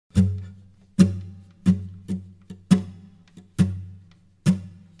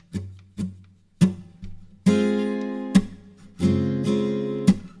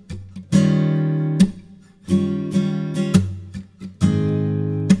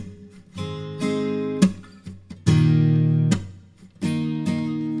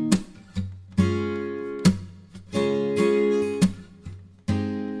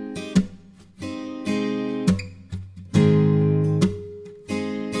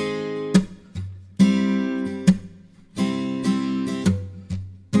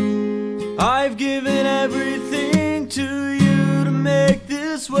I've given everything to you to make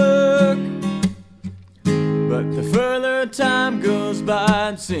this work, but the further time goes by,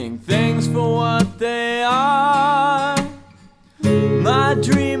 I'm seeing things for what they are. My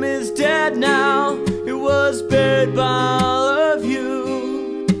dream is dead now, it was buried by all of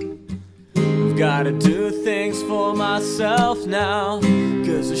you. I've gotta do things for myself now,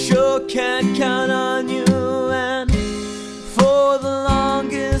 'cause I sure can't count on you. And for the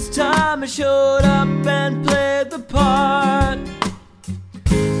longest time I showed up and played the part,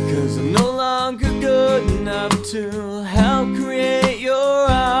 'cause I'm no longer good enough to help create your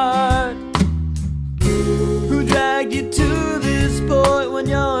art. Who dragged you to this point when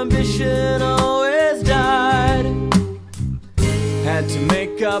your ambition always died? Had to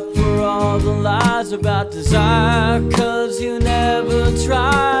make up for all the lies about desire, 'cause you never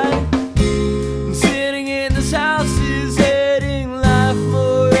tried. And sitting in this house is hating life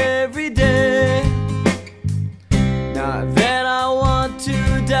more every day. Not that I want to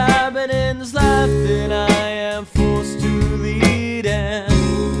die, but in this life that I am forced to lead,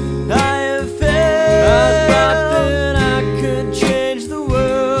 and I have failed. I thought that I could change the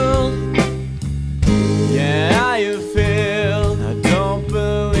world. Yeah, I have failed. I don't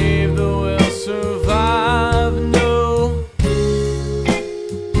believe that we'll survive, no.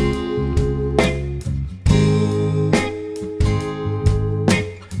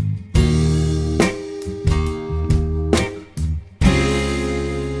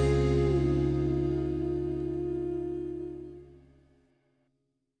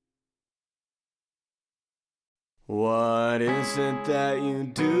 What is it that you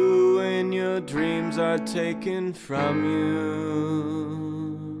do when your dreams are taken from you?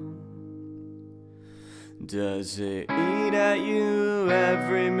 Does it eat at you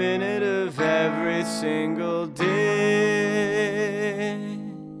every minute of every single day?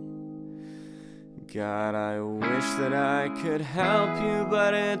 God, I wish that I could help you,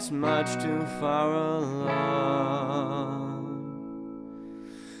 but it's much too far along.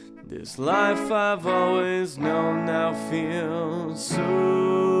 This life I've always known now feels so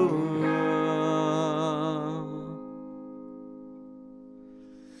wrong.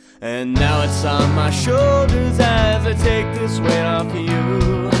 And now it's on my shoulders as I take this weight off of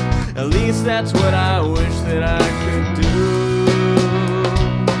you. At least that's what I wish that I could do.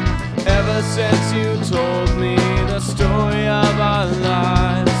 Ever since you told me the story of our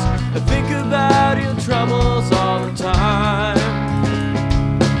lives, I think about your troubles all the time.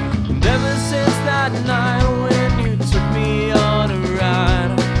 Ever since that night when you took me on a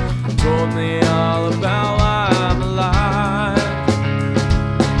ride, told me all about why I'm alive.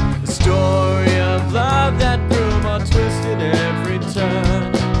 The story of love that grew more twisted every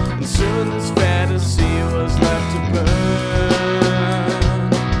turn, and soon this fantasy was left to burn.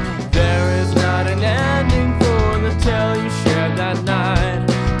 There is not an ending for the tale you shared that night,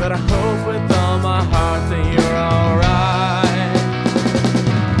 but I hope with all my heart that you're alright.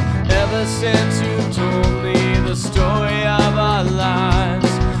 Ever since you told me the story of our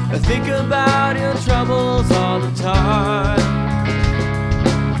lives, I think about your troubles all the time.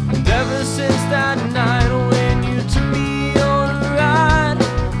 And ever since that night when you took me on a ride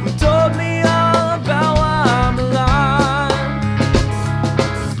and told me all about why I'm alive,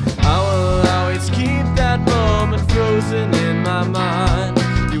 I will always keep that moment frozen in my mind.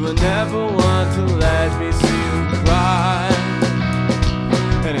 You will never want to let me see you cry.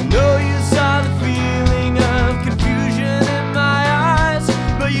 And I know you saw the feeling of confusion in my eyes,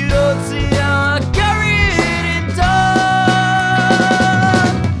 but you don't see how I carry it in time.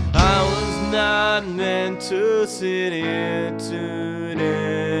 I was not meant to sit here today.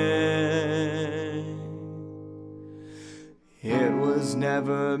 It was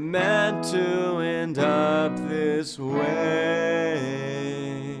never meant to end up this way.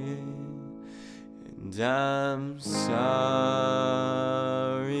 And I'm sorry.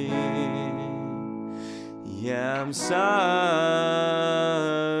 Yeah, I'm sorry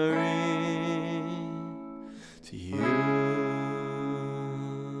to you.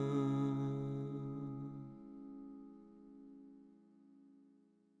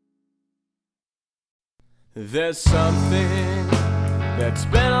 There's something that's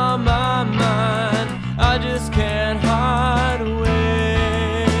been on my mind, I just can't hide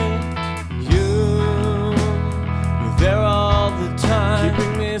away. You're there all the time,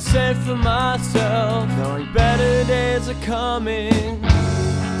 keeping me safe from myself, knowing better days are coming.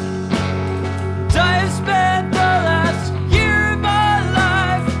 I've spent the last year of my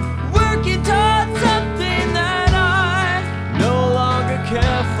life working towards something that I no longer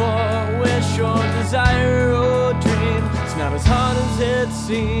care for. Wish or desire or dream, it's not as hard as it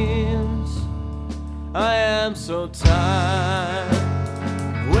seems. I am so tired,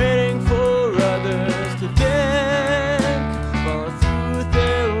 waiting for others to think, follow through with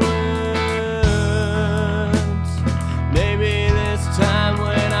their words. Maybe this time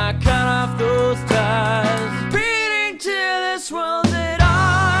when I cut off those ties, beating to this world that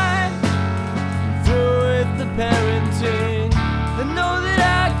I through with the parenting, I know that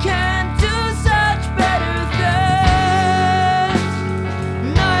I can do such better things.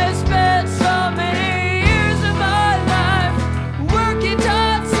 And I have spent so many years of my life working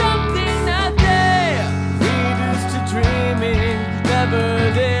towards something that they reduced to dreaming. Never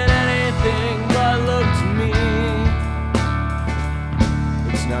did anything but look to me.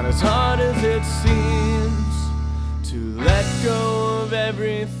 It's not as hard as it seems to let go of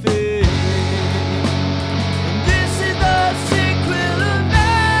everything. This is the sequel of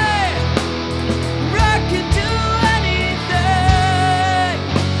me, where I can do anything.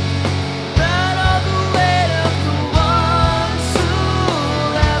 Not all the weight of the ones who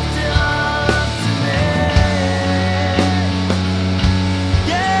left it all up to me.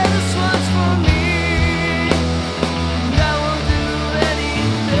 Yeah, this one's for me, and I won't do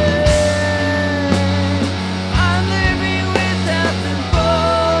anything. I'm living without the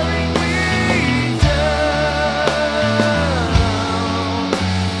boring return.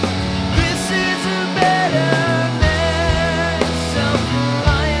 This is a better man,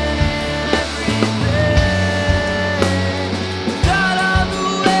 self-reliant in everything. Without all the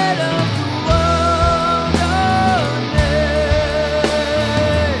weight of the world on me.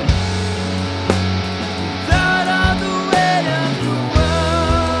 Without all the weight of the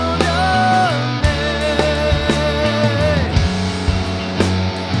world on me.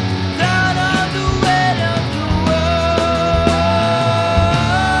 Without all the weight of the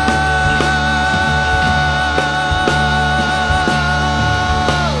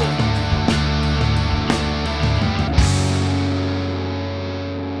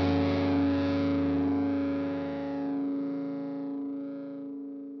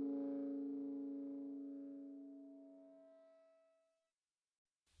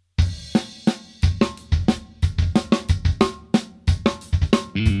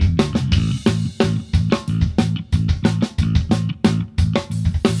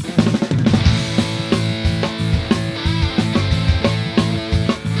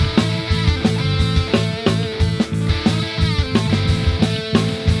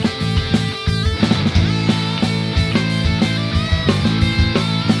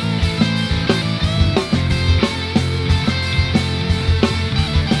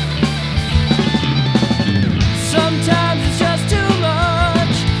Sometimes it's just too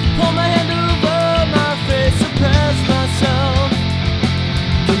much. Pull my hand over my face, suppress myself,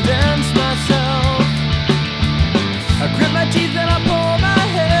 condense myself. I grit my teeth and I pull my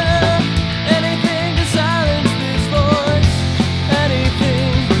hair. Anything to silence this voice,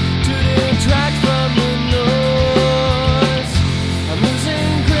 anything to detract from the noise. I'm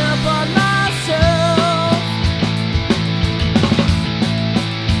losing grip on myself.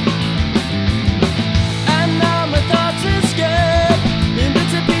 And now my thoughts escape in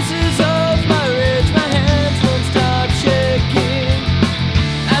bits and pieces of my rage. My hands won't stop shaking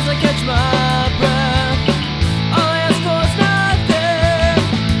as I catch my breath. All I ask for is nothing,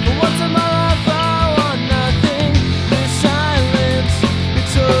 but once in my life I want nothing. This silence,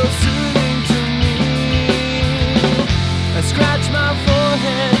 it's so soothing to me. I scratch my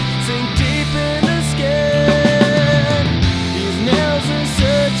forehead, sink deep in the skin. These nails are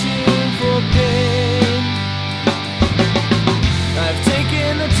searching for pain. I've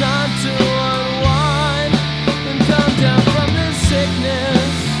taken the time to unwind and come down from this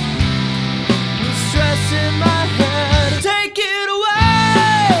sickness, the stress in my head. Take it away.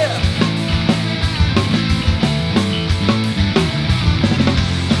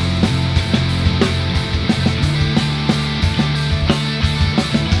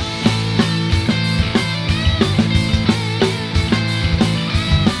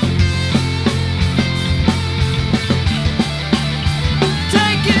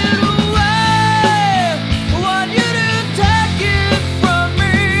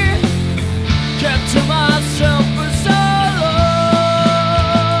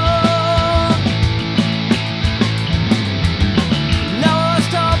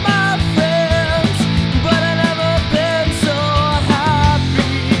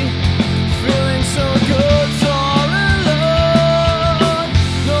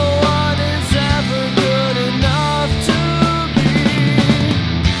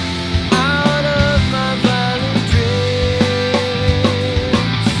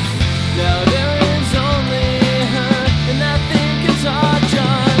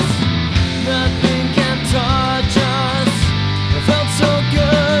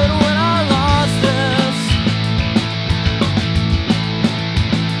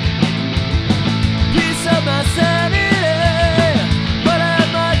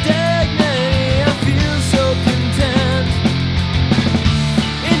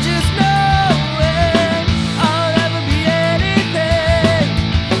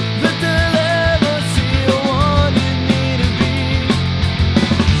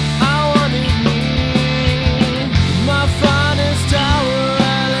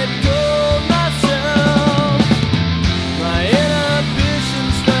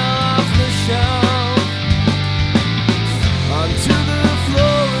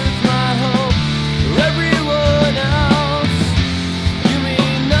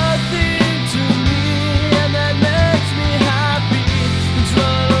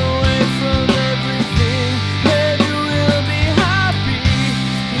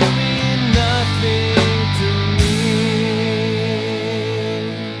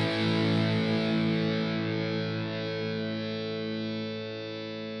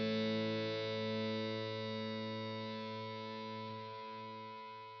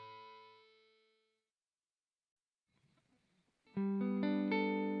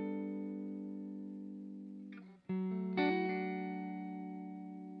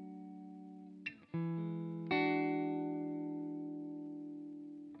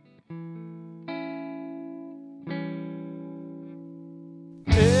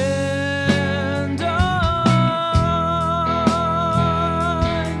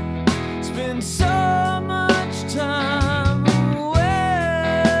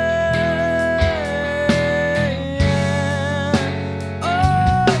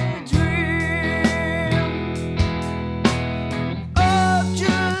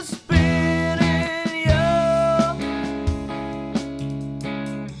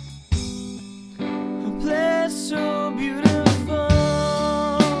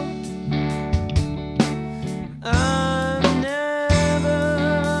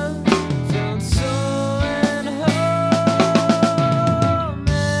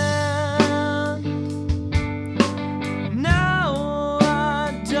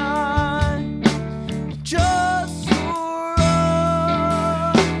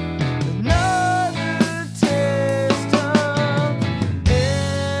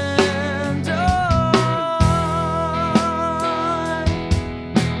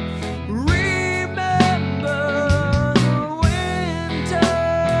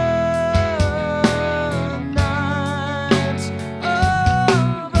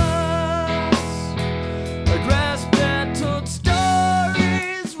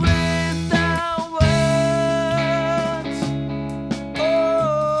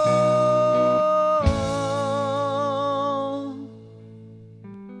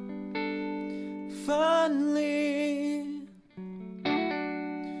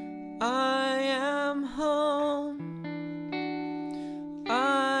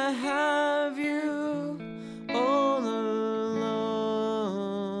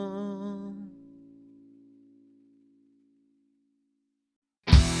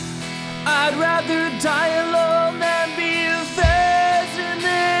 rather die alone than be a phase in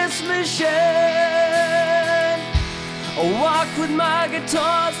this machine. I'll walk with my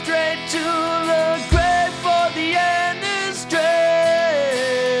guitar straight to the grave for the industry.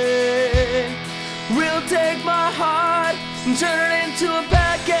 We'll take my heart and turn it into a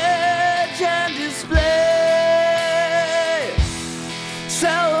package and display.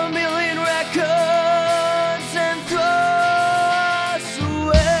 Sell 1 million records and throw us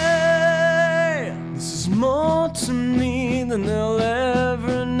away. This is more to me than they'll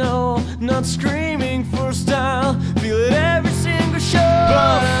ever know. Not screaming for style, feel it every single show.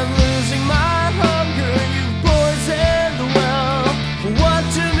 But I'm losing my hunger, you've poisoned the well. One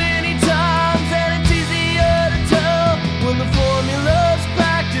too many times and it's easier to tell when the formula's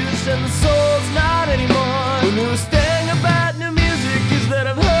practiced and the soul's not anymore. The newest thing about new music is that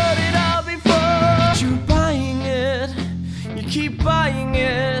I've heard it all before. But you're buying it, you keep buying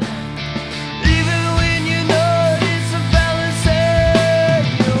it, even when you know it's a fallacy.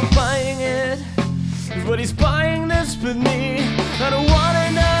 You're buying it, but he's buying this with me. I don't want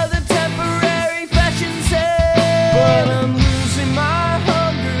another temporary fashion sale. But I'm losing my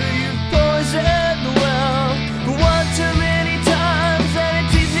hunger, you've poisoned the well. One too many times and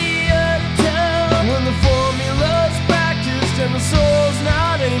it's easier to tell when the formula's practiced and the soul's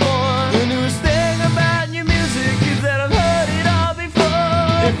not anymore. The newest thing about new music is that I've heard it all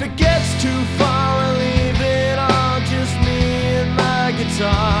before. If it gets too far, I'll leave it all, just me and my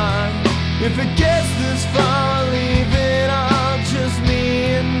guitar. If it gets this far, I'll leave it all, just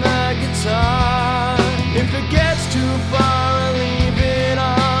me and my guitar. If it gets too far, I'll leave it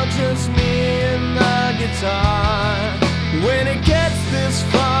all, just me and my guitar. When it gets this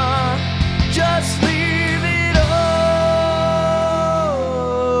far, just leave it all.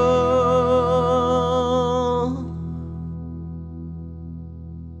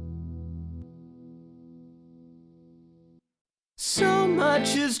 So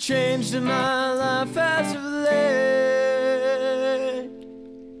much has changed in my life as of late.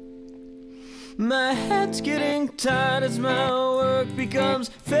 My head's getting tired as my work becomes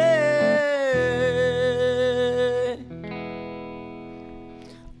fake.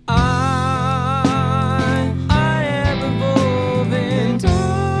 I am evolving,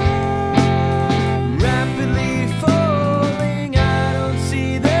 rapidly falling. I don't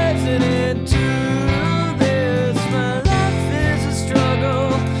see there's an end to this. My life is a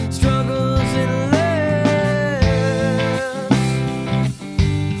struggle, struggles endless.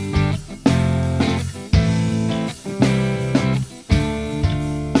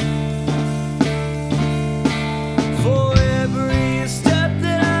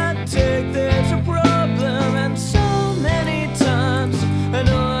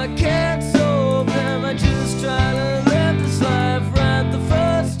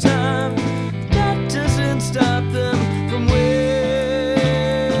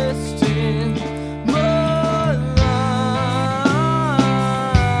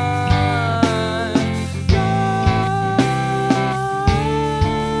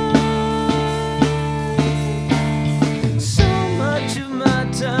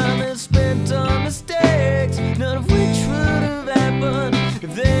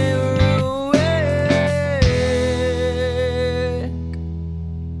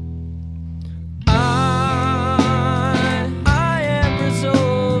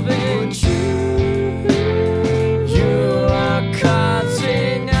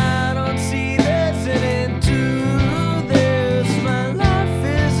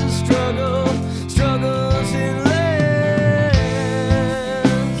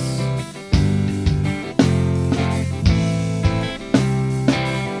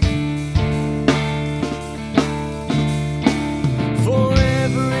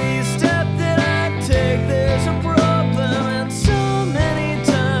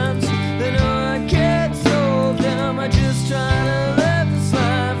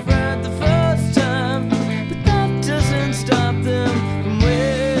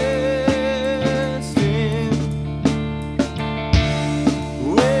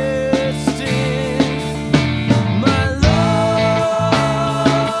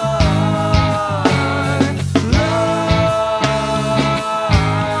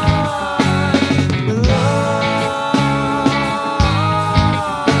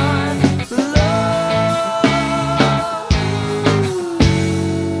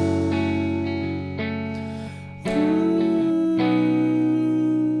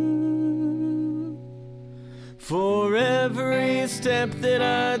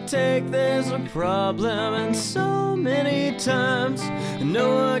 I take, there's a problem, and so many times I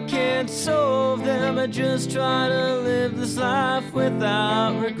know I can't solve them. I just try to live this life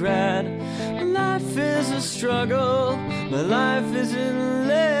without regret. My life is a struggle, my life is endless.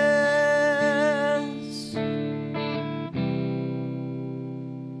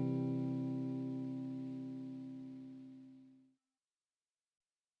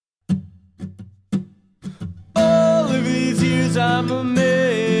 All of these years I'm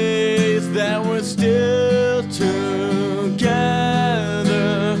amazed that we're still together.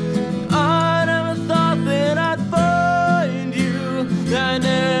 I never thought that I'd find you. I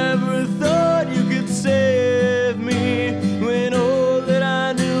never thought you could save me when all that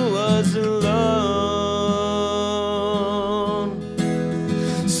I knew was alone.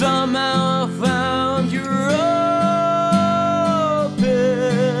 Somehow I found your open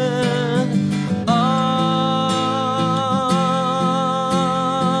arms.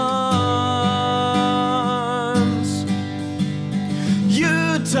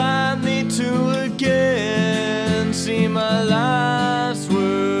 You tied me to again. See, my life's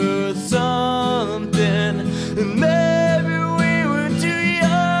worth something. And maybe we were too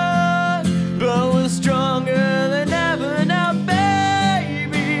young, but we're stronger than ever now,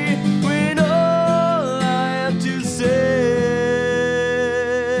 baby. When all I have to say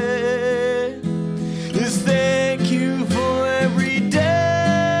is thank you for every day.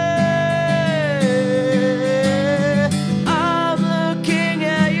 I'm looking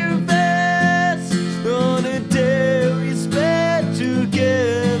at your face on a day we spent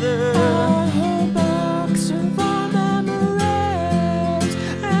together. A whole box of our memories,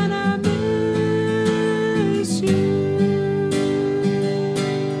 and I miss you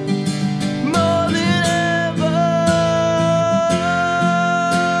more than ever.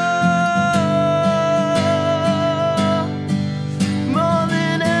 More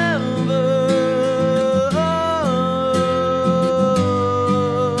than ever.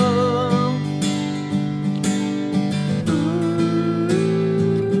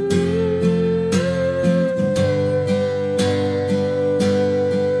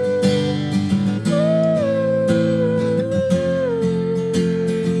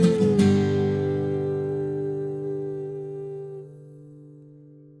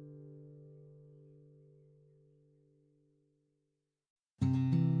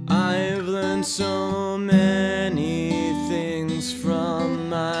 I've learned so many things from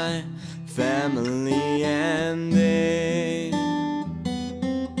my family, and they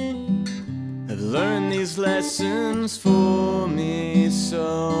have learned these lessons for me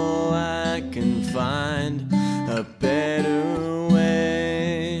so I can find a better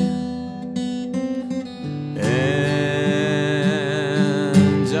way. And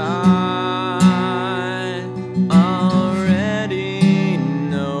I already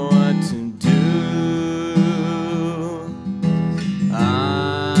know what to do.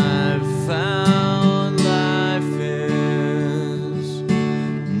 I've found life is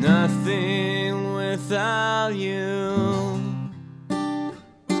nothing without you.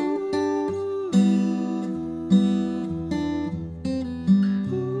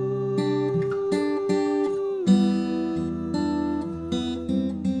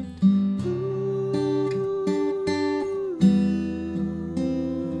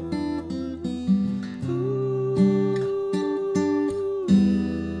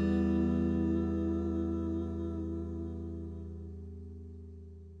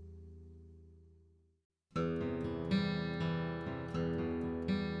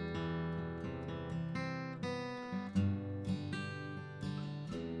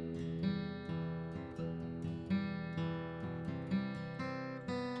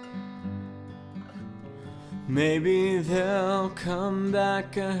 Maybe they'll come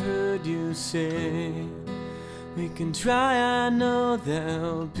back, I heard you say. We can try, I know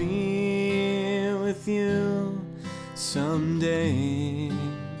they'll be with you someday.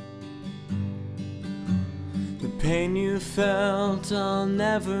 The pain you felt I'll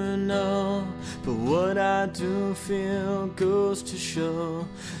never know, but what I do feel goes to show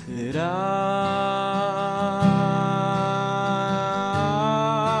that I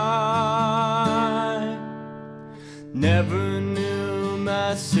never knew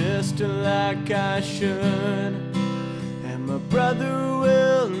my sister like I should, and my brother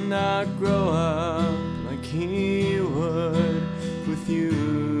will not grow up like he would with you.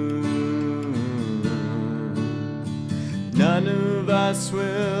 None of us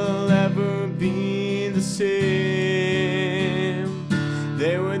will ever be the same.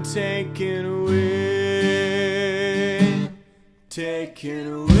 They were taken away,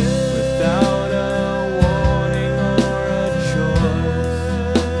 without a warning or a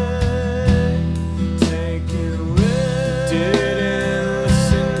choice.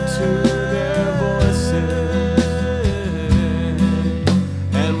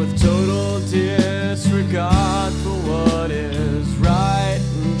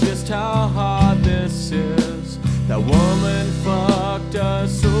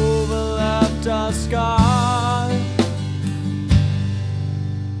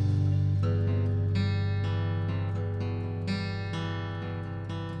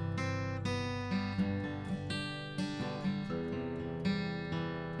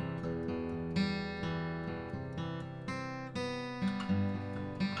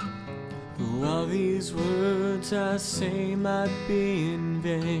 All these words I say might be in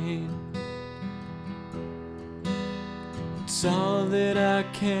vain. It's all that I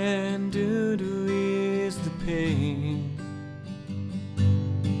can do to ease the pain.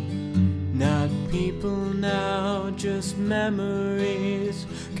 Not people now, just memories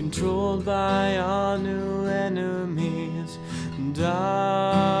controlled by our new enemies. And I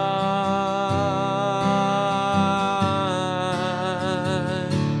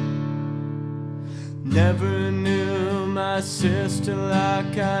never knew my sister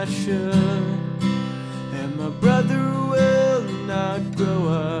like I should, and my brother will not grow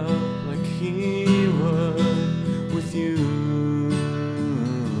up like he would with you.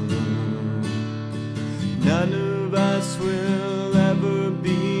 None of us will ever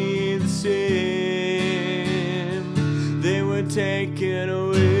be the same. They were taken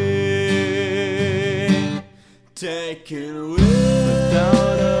away, taken away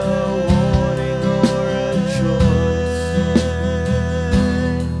without a warning or a choice.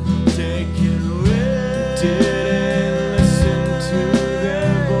 Taken away, didn't listen to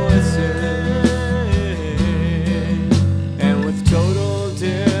their voices, and with total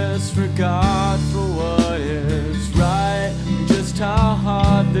disregard for what is right, just how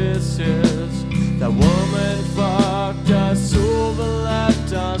hard this is. That woman